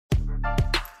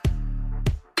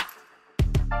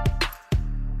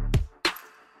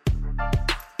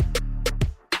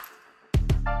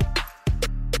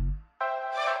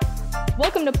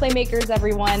Welcome to Playmakers,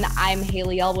 everyone. I'm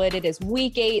Haley Elwood. It is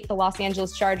week 8. The Los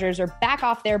Angeles Chargers are back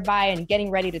off their bye and getting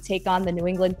ready to take on the New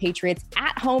England Patriots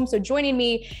at home. So joining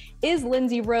me is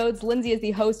Lindsay Rhodes. Lindsay is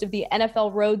the host of the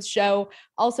NFL Rhodes Show,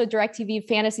 also DirecTV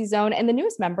Fantasy Zone, and the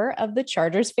newest member of the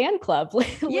Chargers fan club.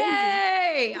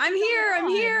 Yay! I'm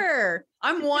here.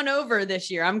 I'm won over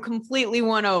this year. I'm completely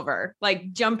won over,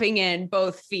 like jumping in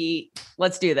both feet.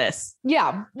 Let's do this.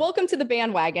 Yeah. Welcome to the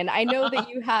bandwagon. I know that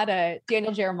you had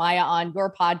Daniel Jeremiah on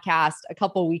your podcast a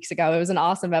couple weeks ago. It was an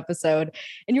awesome episode.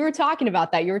 And you were talking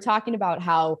about that. You were talking about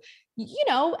how, you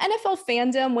know, NFL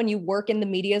fandom, when you work in the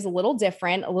media, is a little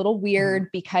different, a little weird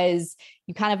because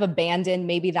you kind of abandon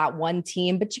maybe that one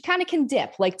team, but you kind of can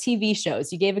dip like TV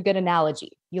shows. You gave a good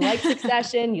analogy. You like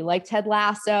Succession, you like Ted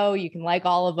Lasso, you can like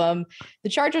all of them. The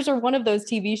Chargers are one of those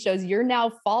TV shows you're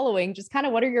now following. Just kind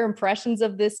of what are your impressions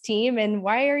of this team and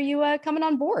why are you coming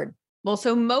on board? Well,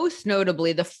 so most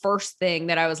notably, the first thing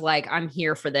that I was like, I'm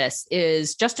here for this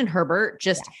is Justin Herbert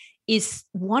is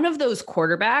one of those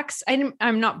quarterbacks.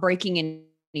 I'm not breaking any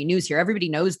news here. Everybody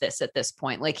knows this at this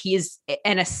point. Like, he is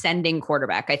an ascending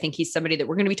quarterback. I think he's somebody that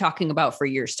we're going to be talking about for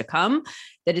years to come,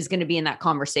 that is going to be in that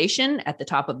conversation at the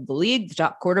top of the league, the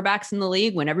top quarterbacks in the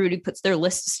league. When everybody puts their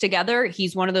lists together,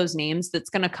 he's one of those names that's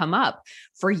going to come up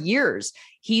for years.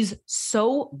 He's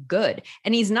so good.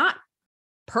 And he's not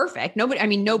perfect.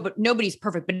 Nobody's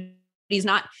perfect, but he's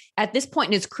not at this point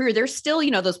in his career. There's still,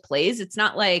 those plays. It's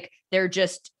not like they're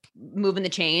just moving the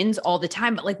chains all the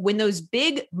time, but like when those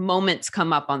big moments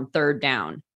come up on third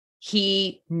down,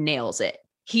 he nails it.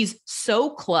 He's so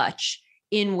clutch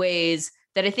in ways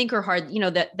that I think are hard,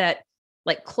 that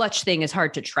like clutch thing is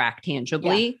hard to track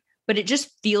tangibly, but it just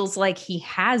feels like he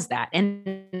has that.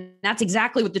 And that's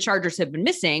exactly what the Chargers have been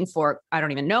missing for, I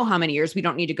don't even know how many years. We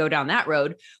don't need to go down that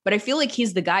road, but I feel like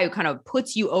he's the guy who kind of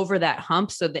puts you over that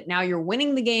hump so that now you're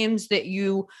winning the games that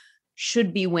you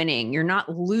should be winning. You're not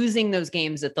losing those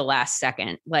games at the last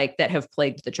second, like that have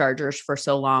plagued the Chargers for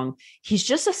so long. He's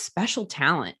just a special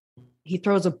talent. He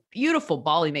throws a beautiful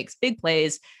ball. He makes big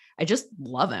plays. I just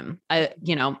love him.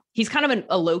 He's kind of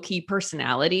a low-key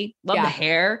personality. Love the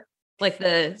hair, like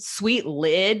the sweet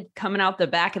lid coming out the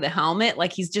back of the helmet.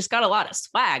 Like, he's just got a lot of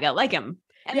swag. I like him.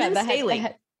 And then Staley.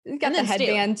 He's got the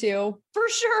headband too. For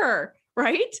sure.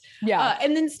 Right? Yeah.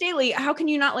 And then Staley, how can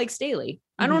you not like Staley?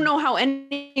 I don't know how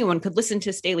anyone could listen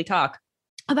to Staley talk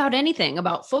about anything,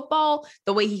 about football,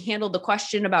 the way he handled the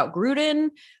question about Gruden,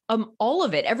 all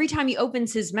of it. Every time he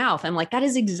opens his mouth, I'm like, that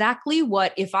is exactly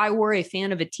what, if I were a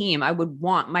fan of a team, I would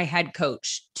want my head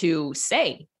coach to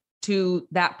say to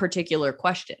that particular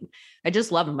question. I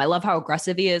just love him. I love how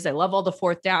aggressive he is. I love all the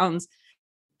fourth downs.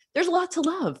 There's a lot to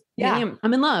love. Yeah.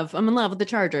 I'm in love. I'm in love with the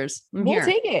Chargers. We'll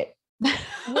take it.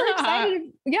 We're excited.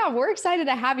 Yeah, we're excited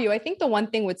to have you. I think the one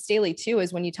thing with Staley too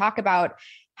is when you talk about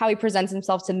how he presents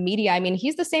himself to the media, I mean,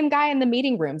 he's the same guy in the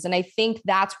meeting rooms. And I think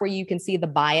that's where you can see the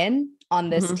buy-in on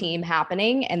this team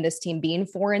happening and this team being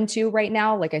 4-2 right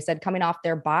now. Like I said, coming off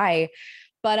their bye.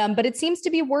 But it seems to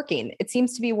be working. It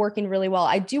seems to be working really well.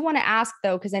 I do want to ask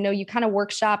though, because I know you kind of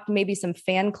workshopped maybe some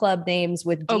fan club names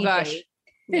with DJ. Oh gosh.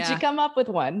 Did you come up with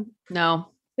one?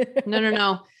 No.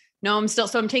 No,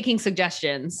 I'm taking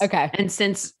suggestions. Okay. And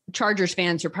since Chargers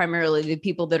fans are primarily the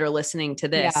people that are listening to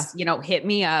this, hit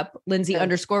me up, Lindsay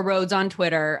 _Rhodes on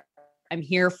Twitter. I'm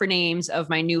here for names of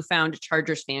my newfound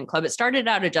Chargers fan club. It started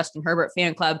out a Justin Herbert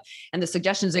fan club, and the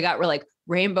suggestions I got were like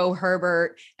Rainbow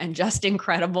Herbert and Just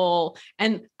Incredible.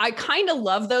 And I kind of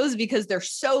love those because they're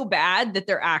so bad that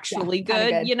they're actually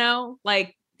good,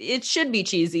 like it should be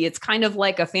cheesy. It's kind of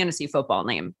like a fantasy football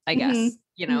name, I guess.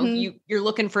 You're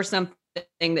looking for something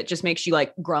that just makes you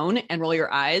like groan and roll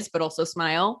your eyes, but also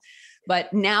smile.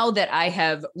 But now that I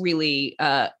have really,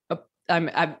 I'm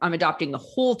adopting the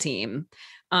whole team,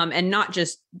 and not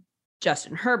just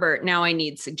Justin Herbert. Now I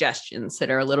need suggestions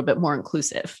that are a little bit more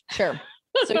inclusive. Sure.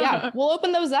 So yeah, we'll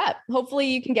open those up. Hopefully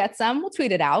you can get some. We'll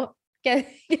tweet it out. Get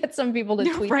some people to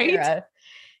tweet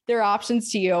their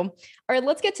options to you. All right,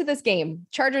 let's get to this game.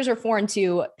 Chargers are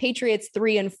 4-2, Patriots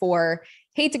 3-4.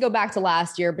 Hate to go back to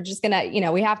last year, but just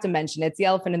gonna, we have to mention it's the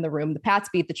elephant in the room. The Pats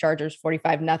beat the Chargers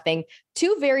 45-0.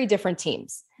 Two very different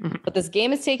teams, but this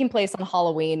game is taking place on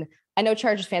Halloween. I know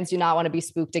Chargers fans do not want to be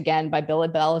spooked again by Bill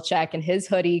Belichick and his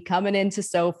hoodie coming into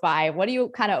SoFi. What do you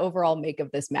kind of overall make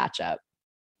of this matchup?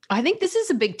 I think this is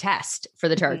a big test for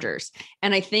the Chargers.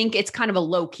 And I think it's kind of a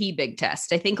low key big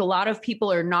test. I think a lot of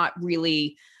people are not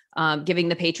really giving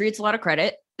the Patriots a lot of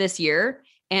credit this year.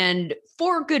 And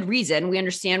for good reason. We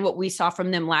understand what we saw from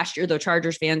them last year, though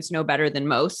Chargers fans know better than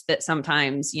most that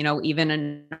sometimes, even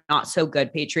a not so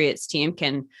good Patriots team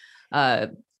can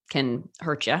can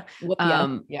hurt you.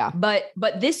 Yeah. But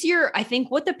this year, I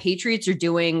think what the Patriots are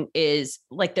doing is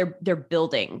like they're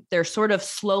building. They're sort of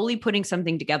slowly putting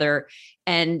something together.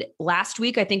 And last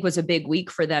week, I think was a big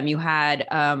week for them. You had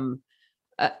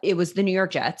it was the New York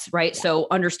Jets, right? Yeah. So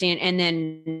understand. And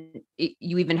then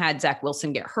you even had Zach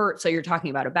Wilson get hurt. So you're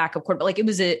talking about a backup quarterback. Like it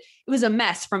was a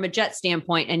mess from a Jet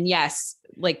standpoint. And yes,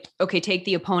 like, okay, take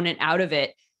the opponent out of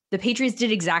it. The Patriots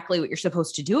did exactly what you're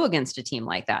supposed to do against a team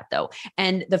like that, though.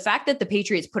 And the fact that the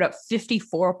Patriots put up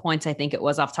 54 points, I think it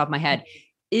was off the top of my head,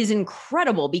 is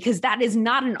incredible because that is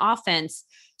not an offense.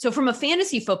 So from a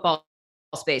fantasy football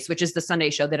space, which is the Sunday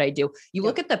show that I do, you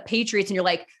look at the Patriots and you're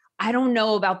like, I don't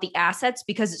know about the assets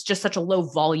because it's just such a low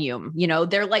volume. You know,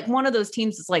 they're like one of those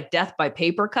teams that's like death by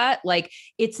paper cut. Like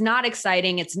it's not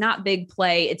exciting. It's not big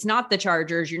play. It's not the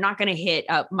Chargers. You're not going to hit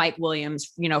Mike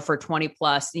Williams, you know, for 20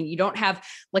 plus. And you don't have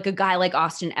like a guy like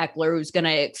Austin Eckler who's going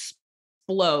to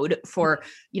explode for,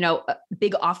 you know,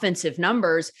 big offensive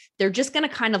numbers. They're just going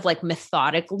to kind of like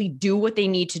methodically do what they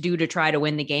need to do to try to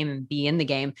win the game and be in the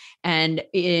game. And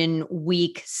in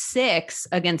week 6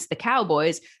 against the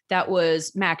Cowboys, that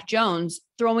was Mac Jones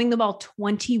throwing the ball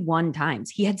 21 times.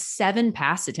 He had 7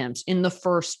 pass attempts in the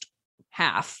first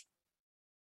half.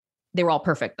 They were all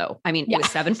perfect though. I mean, it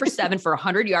was 7 for 7 for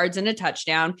 100 yards and a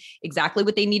touchdown, exactly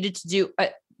what they needed to do.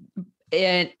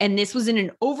 And this was in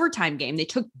an overtime game. They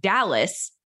took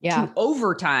Dallas to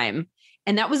overtime.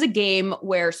 And that was a game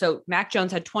where, so Mac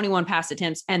Jones had 21 pass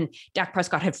attempts and Dak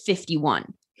Prescott had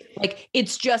 51. Like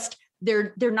it's just,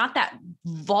 they're not that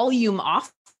volume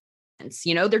offense,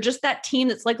 you know, they're just that team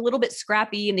that's like a little bit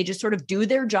scrappy and they just sort of do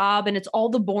their job. And it's all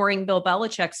the boring Bill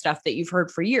Belichick stuff that you've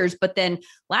heard for years. But then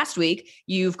last week,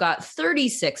 you've got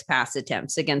 36 pass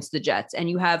attempts against the Jets and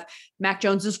you have Mac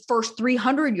Jones's first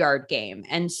 300-yard game.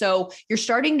 And so you're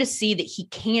starting to see that he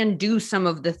can do some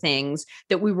of the things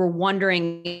that we were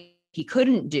wondering he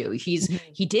couldn't do.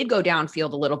 He did go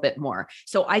downfield a little bit more.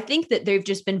 So I think that they've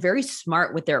just been very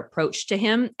smart with their approach to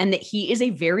him and that he is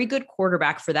a very good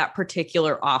quarterback for that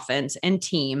particular offense and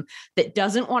team that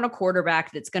doesn't want a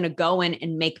quarterback that's going to go in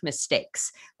and make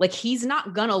mistakes. Like he's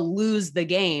not going to lose the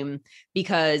game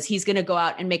because he's going to go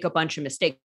out and make a bunch of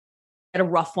mistakes. Had a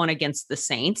rough one against the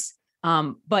Saints.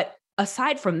 But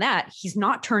aside from that, he's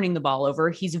not turning the ball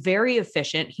over. He's very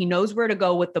efficient. He knows where to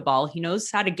go with the ball. He knows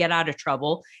how to get out of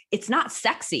trouble. It's not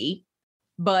sexy,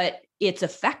 but it's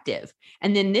effective.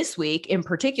 And then this week in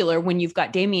particular, when you've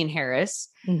got Damian Harris,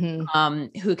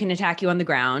 who can attack you on the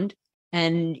ground,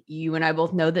 and you and I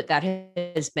both know that that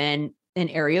has been an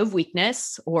area of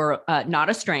weakness or not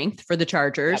a strength for the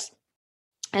Chargers. Yep.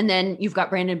 And then you've got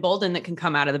Brandon Bolden that can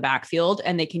come out of the backfield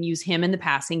and they can use him in the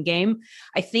passing game.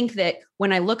 I think that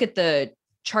when I look at the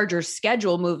Chargers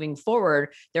schedule moving forward,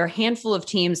 there are a handful of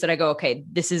teams that I go, okay,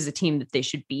 this is a team that they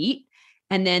should beat.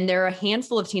 And then there are a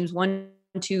handful of teams, 1,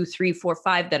 2, 3, 4,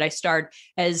 5 that I start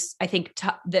as I think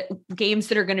that games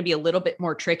that are going to be a little bit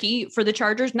more tricky for the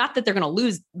Chargers. Not that they're going to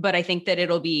lose, but I think that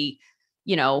it'll be,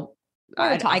 you know,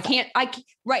 I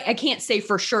can't say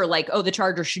for sure, like, oh, the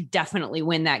Chargers should definitely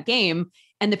win that game.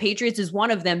 And the Patriots is one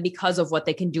of them because of what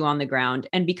they can do on the ground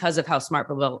and because of how smart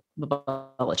Bill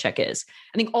Belichick is.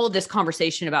 I think all of this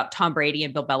conversation about Tom Brady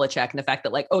and Bill Belichick and the fact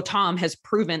that like, oh, Tom has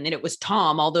proven that it was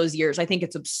Tom all those years. I think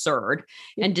it's absurd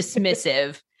and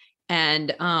dismissive.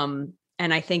 And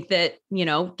I think that, you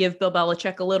know, give Bill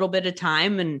Belichick a little bit of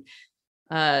time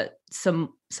and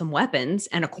some weapons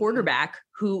and a quarterback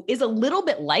who is a little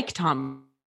bit like Tom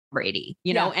Brady,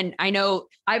 you know, and I know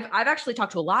I've actually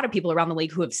talked to a lot of people around the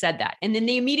league who have said that. And then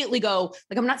they immediately go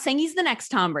like, I'm not saying he's the next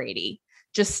Tom Brady,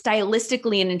 just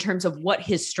stylistically and in terms of what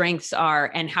his strengths are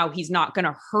and how he's not going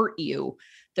to hurt you.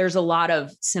 There's a lot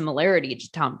of similarity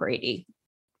to Tom Brady.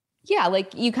 Yeah,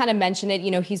 like you kind of mentioned it,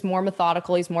 you know, he's more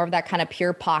methodical. He's more of that kind of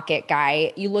pure pocket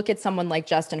guy. You look at someone like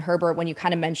Justin Herbert, when you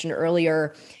kind of mentioned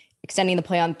earlier, extending the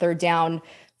play on third down.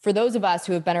 For those of us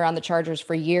who have been around the Chargers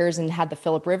for years and had the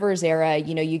Phillip Rivers era,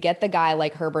 you know, you get the guy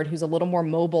like Herbert who's a little more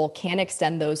mobile, can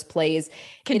extend those plays.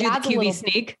 Can do the QB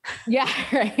sneak. Yeah,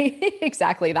 right.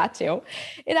 Exactly. That too.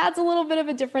 It adds a little bit of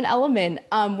a different element.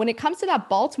 When it comes to that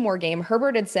Baltimore game,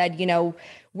 Herbert had said, you know,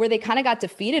 where they kind of got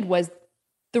defeated was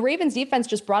the Ravens defense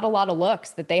just brought a lot of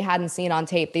looks that they hadn't seen on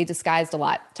tape. They disguised a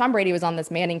lot. Tom Brady was on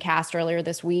this Manning cast earlier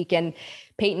this week, and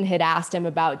Peyton had asked him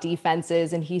about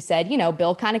defenses, and he said, you know,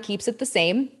 Bill kind of keeps it the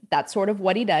same. That's sort of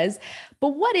what he does. But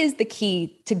what is the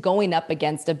key to going up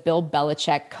against a Bill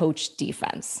Belichick coach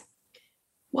defense?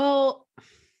 Well,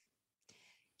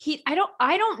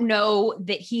 I don't know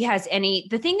that he has any.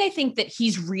 The thing I think that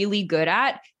he's really good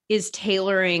at is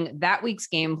tailoring that week's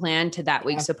game plan to that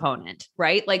week's opponent,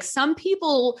 right? Like some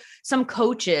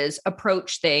coaches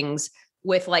approach things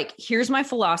with like, here's my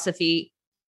philosophy.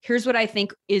 Here's what I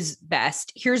think is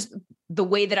best. Here's the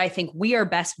way that I think we are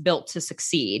best built to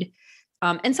succeed.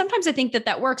 And sometimes I think that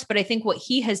that works, but I think what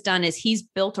he has done is he's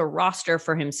built a roster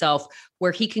for himself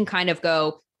where he can kind of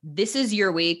go, this is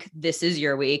your week. This is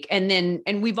your week.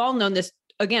 And we've all known this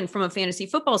again, from a fantasy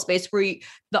football space where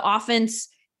the offense,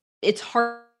 it's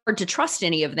hard to trust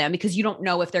any of them because you don't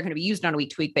know if they're going to be used on a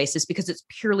week to week basis because it's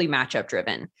purely matchup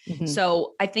driven. Mm-hmm.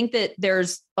 So I think that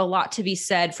there's a lot to be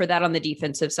said for that on the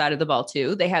defensive side of the ball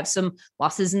too. They have some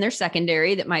losses in their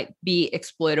secondary that might be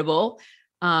exploitable.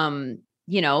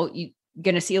 You're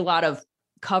going to see a lot of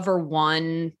cover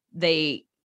one. They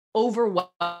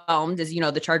overwhelmed, as you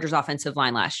know, the Chargers offensive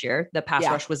line last year. The pass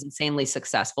rush was insanely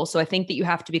successful. So I think that you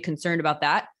have to be concerned about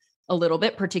that a little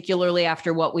bit, particularly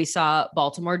after what we saw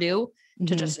Baltimore do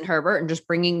to Justin Herbert and just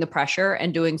bringing the pressure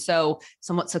and doing so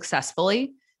somewhat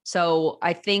successfully. So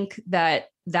I think that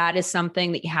that is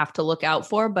something that you have to look out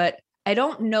for, but I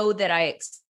don't know that I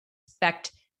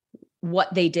expect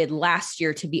what they did last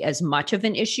year to be as much of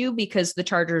an issue because the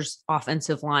Chargers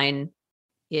offensive line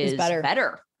is better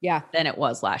than it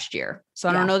was last year. So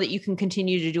I don't know that you can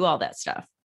continue to do all that stuff.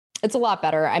 It's a lot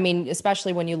better. I mean,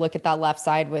 especially when you look at that left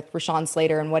side with Rashawn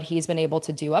Slater and what he's been able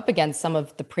to do up against some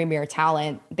of the premier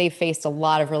talent. They've faced a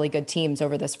lot of really good teams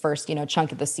over this first,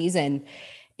 chunk of the season.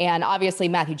 And obviously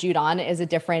Matthew Judon is a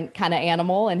different kind of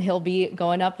animal and he'll be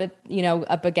going up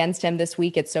against him this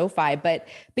week at SoFi. But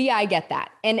yeah, I get that.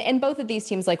 And both of these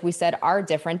teams, like we said, are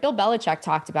different. Bill Belichick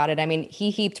talked about it. I mean, he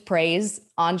heaped praise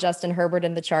on Justin Herbert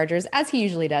and the Chargers, as he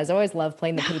usually does. I always love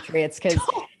playing the Patriots because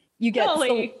you get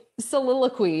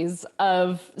soliloquies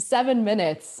of 7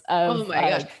 minutes of, oh my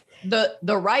gosh.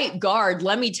 The right guard,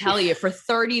 let me tell you, for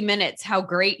 30 minutes, how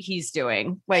great he's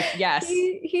doing. Like, yes.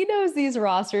 He knows these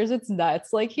rosters. It's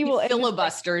nuts. Like he will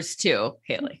filibusters too,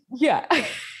 Haley. Yeah.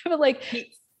 But like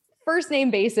first name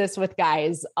basis with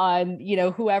guys on,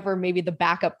 whoever maybe the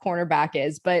backup cornerback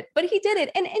is, but he did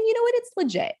it. And you know what? It's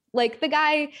legit. Like the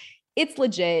guy, it's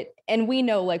legit. And we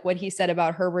know like what he said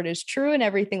about Herbert is true and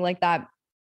everything like that.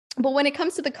 But when it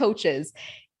comes to the coaches,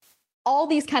 all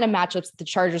these kind of matchups that the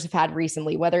Chargers have had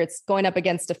recently, whether it's going up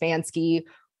against Stefanski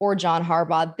or John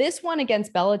Harbaugh, this one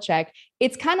against Belichick,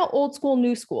 it's kind of old school,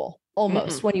 new school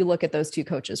almost when you look at those two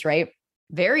coaches, right?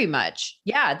 Very much.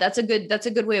 Yeah, that's a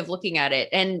good way of looking at it.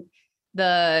 And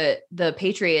the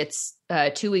Patriots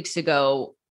 2 weeks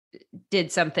ago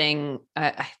did something,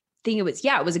 I think it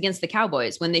was against the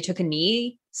Cowboys when they took a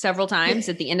knee several times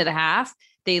at the end of the half.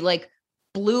 They like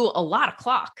blew a lot of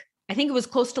clock. I think it was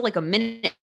close to like a minute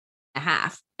and a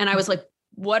half. And I was like,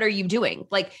 what are you doing?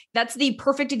 Like, that's the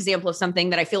perfect example of something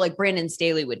that I feel like Brandon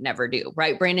Staley would never do,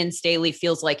 right? Brandon Staley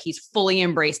feels like he's fully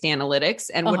embraced analytics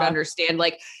and would understand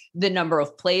like the number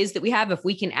of plays that we have. If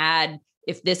we can add,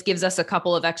 if this gives us a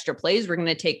couple of extra plays, we're going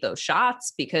to take those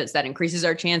shots because that increases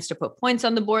our chance to put points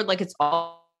on the board. Like it's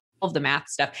all of the math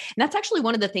stuff. And that's actually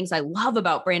one of the things I love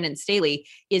about Brandon Staley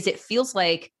is it feels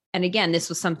like, and again, this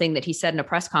was something that he said in a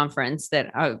press conference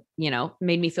that,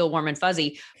 made me feel warm and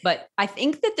fuzzy. But I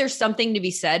think that there's something to be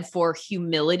said for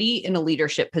humility in a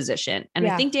leadership position. And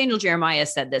I think Daniel Jeremiah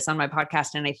said this on my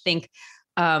podcast. And I think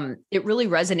it really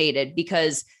resonated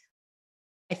because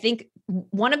I think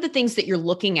one of the things that you're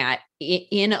looking at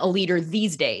in a leader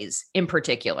these days in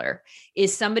particular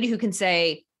is somebody who can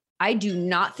say, I do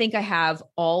not think I have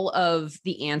all of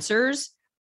the answers,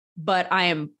 but I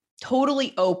am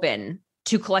totally open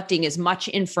to collecting as much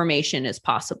information as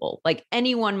possible. Like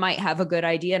anyone might have a good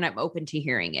idea and I'm open to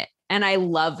hearing it. And I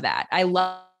love that. I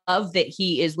love that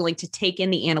he is willing to take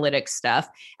in the analytics stuff.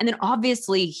 And then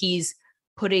obviously he's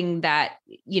putting that,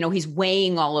 he's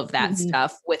weighing all of that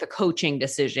stuff with a coaching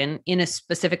decision in a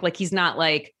specific, like, he's not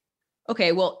like,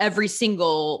 okay, well, every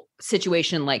single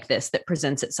situation like this that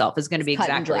presents itself is going to be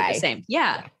exactly the same.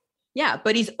 Yeah.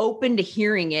 But he's open to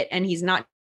hearing it and he's not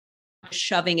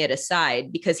shoving it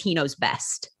aside because he knows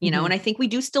best, and I think we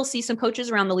do still see some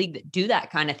coaches around the league that do that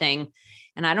kind of thing.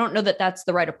 And I don't know that that's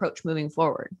the right approach moving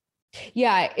forward.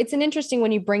 Yeah. It's an interesting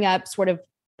when you bring up sort of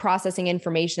processing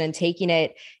information and taking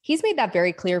it. He's made that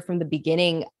very clear from the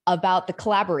beginning about the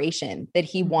collaboration that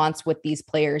he wants with these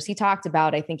players. He talked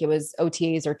about, I think it was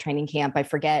OTAs or training camp, I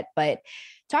forget, but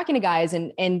talking to guys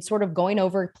and sort of going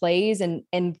over plays and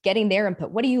getting their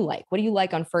input. What do you like? What do you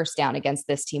like on first down against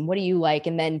this team? What do you like?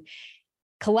 And then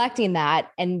collecting that.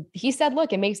 And he said,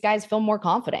 look, it makes guys feel more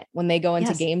confident when they go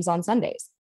into games on Sundays.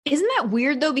 Isn't that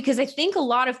weird though? Because I think a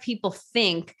lot of people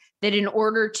think that in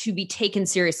order to be taken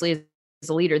seriously as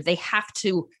a leader, they have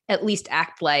to at least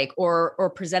act like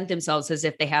or present themselves as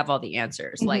if they have all the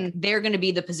answers. Like they're going to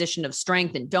be the position of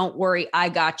strength and don't worry, I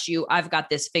got you. I've got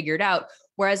this figured out.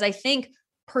 Whereas I think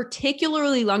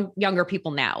particularly younger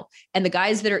people now, and the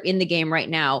guys that are in the game right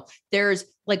now, there's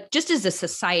like, just as a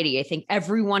society, I think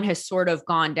everyone has sort of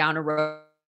gone down a road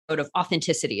of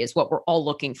authenticity is what we're all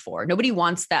looking for. Nobody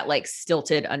wants that like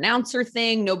stilted announcer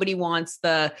thing. Nobody wants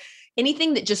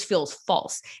anything that just feels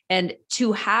false. And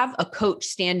to have a coach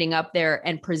standing up there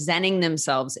and presenting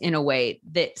themselves in a way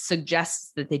that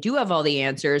suggests that they do have all the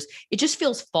answers, it just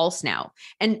feels false now.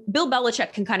 And Bill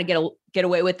Belichick can kind of get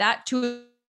away with that too,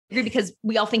 because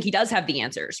we all think he does have the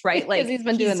answers, right? Like he's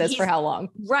been doing this for how long?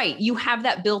 Right. You have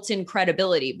that built-in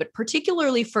credibility, but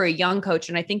particularly for a young coach.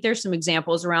 And I think there's some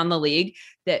examples around the league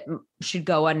that should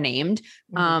go unnamed,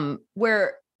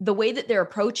 where the way that they're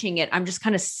approaching it, I'm just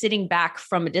kind of sitting back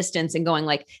from a distance and going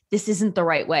like, this isn't the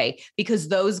right way, because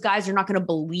those guys are not going to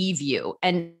believe you.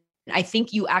 And I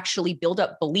think you actually build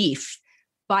up belief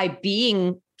by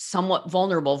being somewhat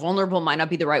vulnerable. Vulnerable might not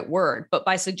be the right word, but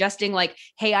by suggesting like,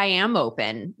 hey, I am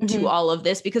open to all of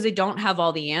this because I don't have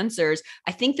all the answers.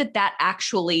 I think that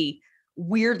actually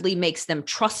weirdly makes them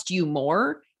trust you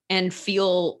more and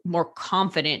feel more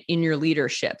confident in your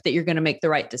leadership that you're going to make the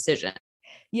right decision.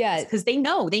 Yeah. Because they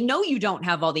know you don't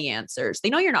have all the answers. They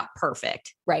know you're not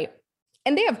perfect. Right.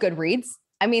 And they have good reads.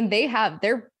 I mean, they have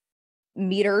their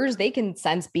meters, they can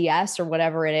sense BS or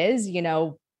whatever it is,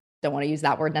 don't want to use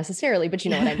that word necessarily, but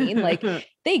you know what I mean? Like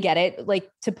they get it, like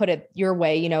to put it your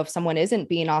way, if someone isn't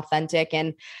being authentic.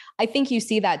 And I think you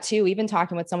see that too, even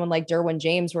talking with someone like Derwin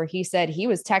James, where he said he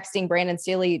was texting Brandon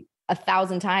Staley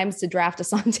 1,000 times to draft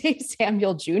Asante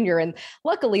Samuel Jr. And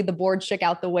luckily the board shook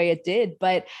out the way it did.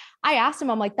 But I asked him,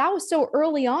 I'm like, that was so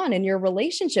early on in your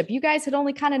relationship. You guys had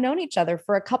only kind of known each other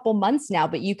for a couple months now,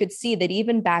 but you could see that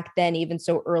even back then, even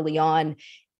so early on,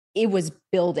 it was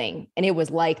building and it was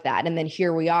like that. And then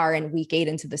here we are in week 8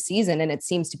 into the season and it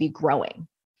seems to be growing.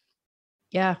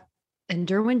 Yeah. And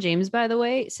Derwin James, by the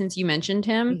way, since you mentioned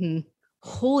him,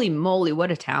 holy moly,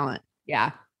 what a talent.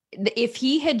 Yeah. If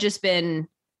he had just been,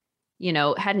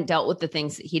 hadn't dealt with the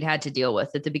things that he'd had to deal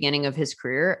with at the beginning of his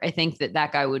career, I think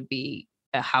that guy would be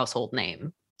a household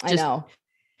name. I know.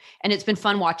 And it's been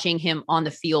fun watching him on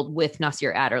the field with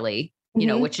Nasir Adderley,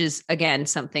 which is again,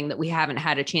 something that we haven't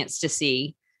had a chance to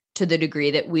see to the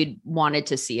degree that we'd wanted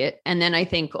to see it. And then I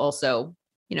think also,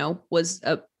 was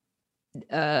a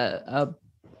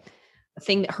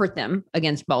thing that hurt them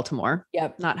against Baltimore.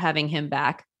 Yep. Not having him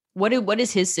back. What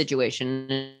is his situation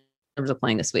in terms of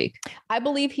playing this week? I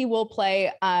believe he will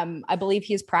play. I believe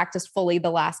he's practiced fully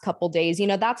the last couple of days.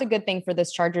 That's a good thing for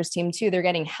this Chargers team too. They're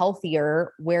getting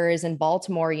healthier. Whereas in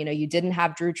Baltimore, you didn't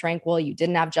have Drew Tranquill, you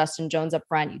didn't have Justin Jones up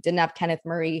front, you didn't have Kenneth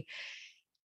Murray.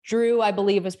 Drew, I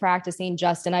believe, was practicing.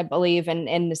 Justin, I believe, and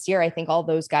Nasir, I think all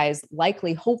those guys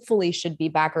likely, hopefully should be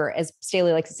back, or as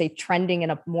Staley likes to say, trending in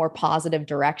a more positive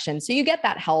direction. So you get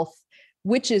that health,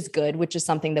 which is good, which is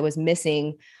something that was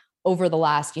missing over the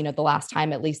last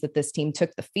time, at least, that this team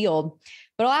took the field.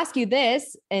 But I'll ask you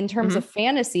this in terms of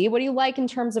fantasy, what do you like in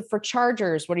terms of for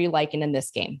Chargers? What are you liking in this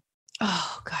game?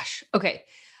 Oh gosh. Okay.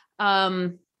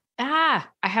 I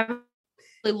haven't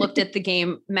really looked at the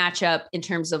game matchup in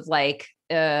terms of like,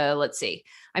 let's see.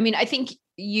 I mean, I think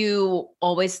you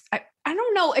always, I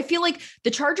don't know. I feel like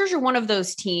the Chargers are one of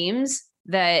those teams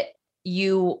that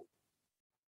in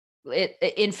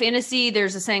fantasy,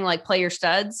 there's a saying like play your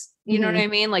studs. You know what I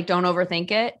mean? Like don't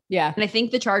overthink it. Yeah. And I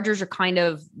think the Chargers are kind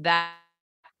of that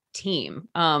team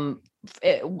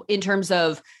in terms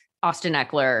of Austin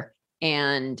Eckler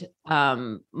and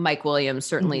Mike Williams,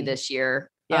 certainly this year.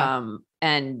 Yeah.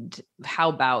 And how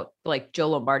about like Joe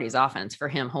Lombardi's offense for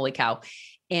him? Holy cow.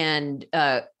 And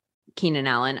Keenan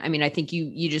Allen. I mean, I think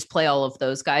you just play all of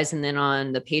those guys. And then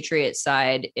on the Patriots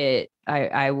side,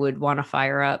 I would want to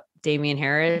fire up Damian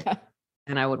Harris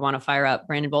and I would want to fire up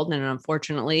Brandon Bolden. And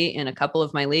unfortunately, in a couple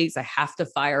of my leagues, I have to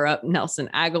fire up Nelson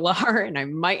Aguilar and I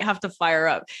might have to fire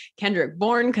up Kendrick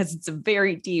Bourne because it's a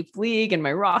very deep league and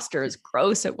my roster is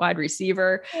gross at wide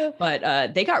receiver.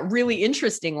 But they got really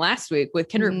interesting last week with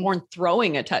Kendrick Bourne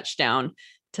throwing a touchdown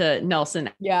to Nelson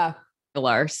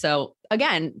Aguilar. So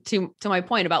again, to my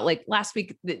point about like last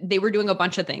week, they were doing a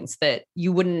bunch of things that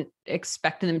you wouldn't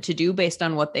expect them to do based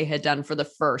on what they had done for the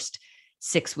first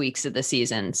 6 weeks of the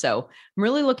season. So I'm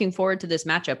really looking forward to this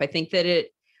matchup. I think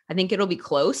it'll be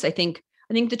close. I think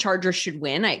the Chargers should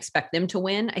win. I expect them to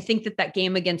win. I think that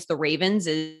game against the Ravens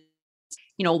is,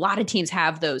 a lot of teams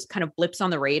have those kind of blips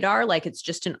on the radar. Like it's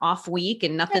just an off week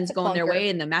and nothing's going their way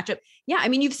in the matchup. Yeah. I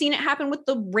mean, you've seen it happen with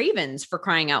the Ravens for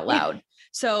crying out loud. Yeah.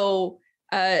 So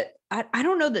I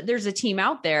don't know that there's a team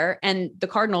out there, and the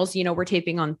Cardinals, we're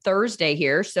taping on Thursday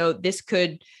here. So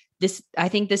I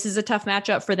think this is a tough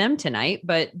matchup for them tonight,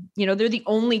 but they're the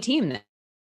only team that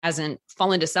hasn't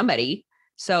fallen to somebody.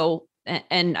 So,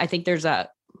 And I think there's I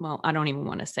don't even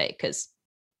want to say, because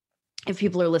if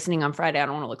people are listening on Friday, I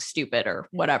don't want to look stupid or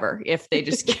whatever, if they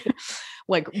just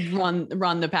like run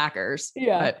the Packers.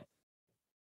 Yeah.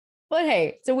 But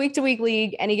hey, it's a week to week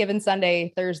league, any given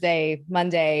Sunday, Thursday,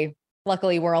 Monday.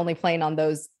 Luckily, we're only playing on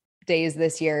those days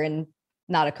this year and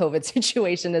not a COVID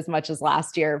situation as much as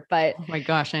last year. But oh my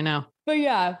gosh, I know. But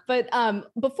yeah,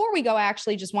 before we go, I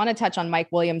actually just want to touch on Mike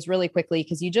Williams really quickly,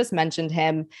 because you just mentioned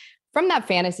him from that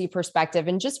fantasy perspective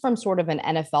and just from sort of an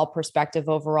NFL perspective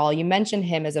overall. You mentioned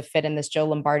him as a fit in this Joe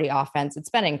Lombardi offense. It's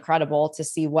been incredible to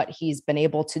see what he's been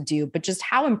able to do, but just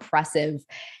how impressive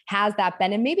has that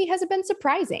been? And maybe has it been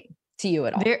surprising to you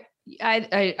at all?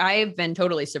 I've been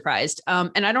totally surprised.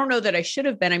 And I don't know that I should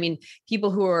have been. I mean,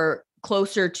 people who are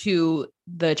closer to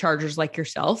the Chargers like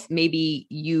yourself, maybe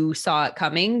you saw it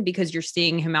coming because you're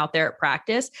seeing him out there at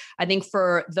practice. I think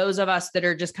for those of us that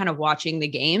are just kind of watching the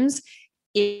games,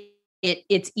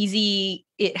 it's easy.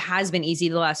 It has been easy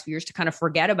the last few years to kind of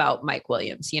forget about Mike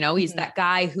Williams. You know, he's that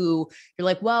guy who you're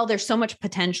like, well, there's so much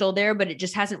potential there, but it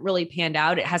just hasn't really panned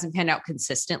out. It hasn't panned out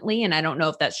consistently. And I don't know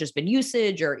if that's just been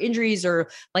usage or injuries or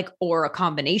a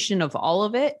combination of all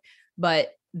of it.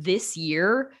 But this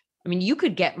year, I mean, you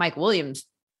could get Mike Williams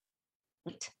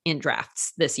in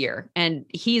drafts this year, and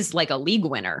he's like a league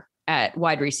winner at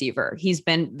wide receiver. He's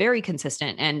been very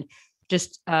consistent, and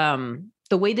just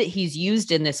the way that he's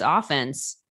used in this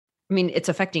offense, I mean, it's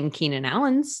affecting Keenan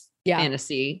Allen's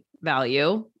fantasy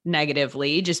value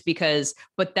negatively just because,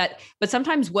 but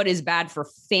sometimes what is bad for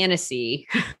fantasy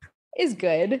is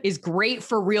great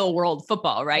for real world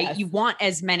football, right? Yes. You want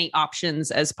as many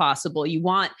options as possible. You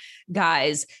want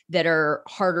guys that are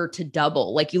harder to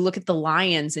double. Like you look at the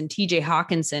Lions, and TJ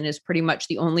Hawkinson is pretty much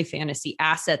the only fantasy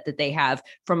asset that they have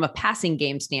from a passing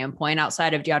game standpoint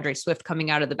outside of DeAndre Swift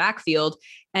coming out of the backfield.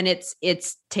 And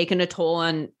it's taken a toll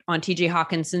on TJ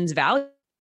Hawkinson's value,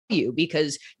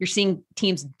 because you're seeing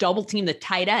teams double team the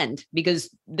tight end because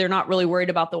they're not really worried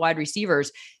about the wide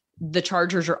receivers. The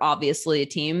Chargers are obviously a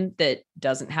team that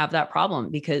doesn't have that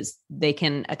problem because they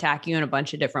can attack you in a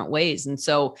bunch of different ways. And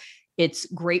so it's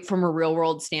great from a real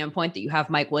world standpoint that you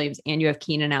have Mike Williams and you have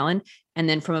Keenan Allen. And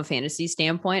then from a fantasy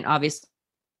standpoint, obviously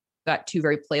got two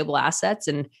very playable assets.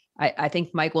 And I think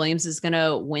Mike Williams is going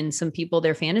to win some people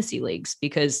their fantasy leagues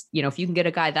because, you know, if you can get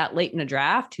a guy that late in a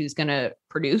draft who's going to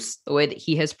produce the way that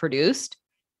he has produced,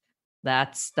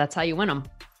 that's how you win them.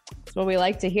 That's what we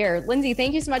like to hear. Lindsay,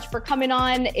 thank you so much for coming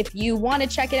on. If you want to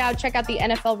check it out, check out the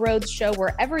NFL Roads show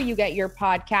wherever you get your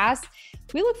podcast.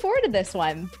 We look forward to this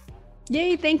one.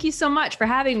 Yay. Thank you so much for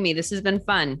having me. This has been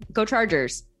fun. Go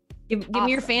Chargers. Give me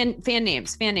your fan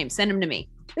names. Send them to me.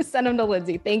 Send them to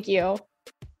Lindsay. Thank you.